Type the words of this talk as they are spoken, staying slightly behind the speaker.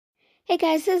Hey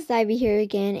guys, this is Ivy here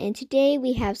again, and today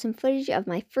we have some footage of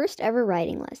my first ever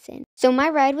riding lesson. So my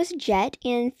ride was Jet,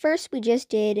 and first we just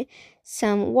did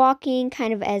some walking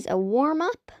kind of as a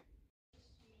warm-up.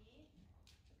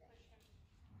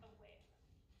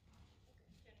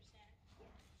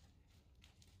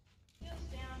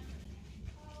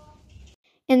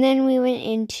 And then we went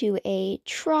into a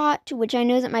trot, which I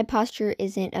know that my posture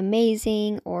isn't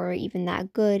amazing or even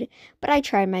that good, but I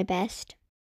tried my best.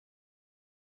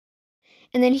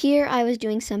 And then here I was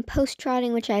doing some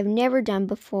post-trotting, which I've never done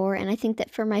before, and I think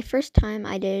that for my first time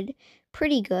I did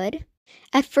pretty good.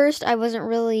 At first, I wasn't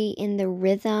really in the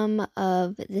rhythm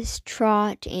of this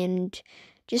trot and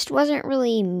just wasn't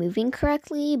really moving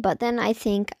correctly, but then I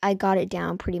think I got it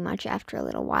down pretty much after a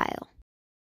little while.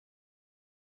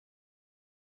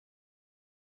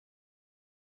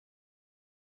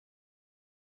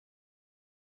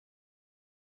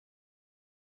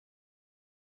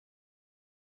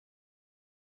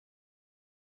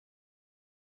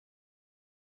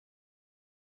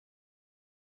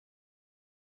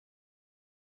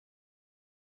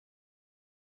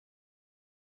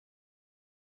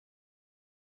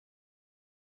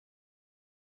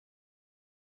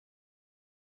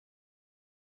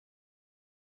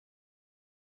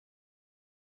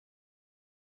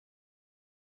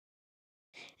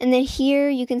 And then here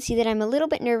you can see that I'm a little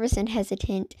bit nervous and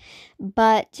hesitant,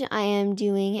 but I am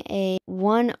doing a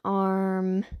one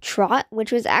arm trot,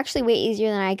 which was actually way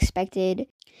easier than I expected.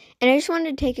 And I just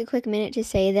wanted to take a quick minute to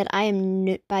say that I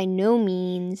am by no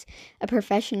means a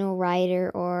professional rider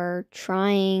or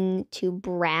trying to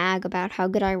brag about how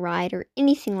good I ride or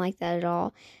anything like that at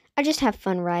all. I just have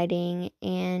fun riding,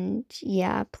 and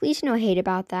yeah, please no hate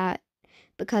about that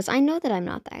because I know that I'm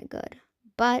not that good,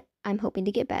 but I'm hoping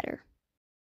to get better.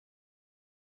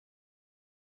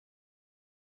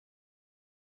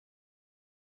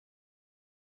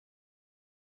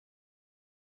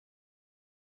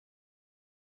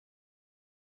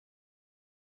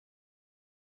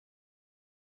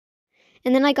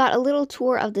 And then I got a little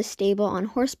tour of the stable on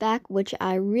horseback, which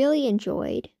I really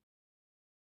enjoyed.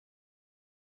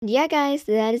 And yeah, guys,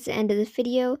 that is the end of the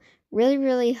video.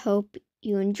 Really hope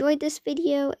you enjoyed this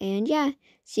video. And yeah,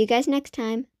 see you guys next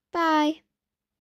time. Bye.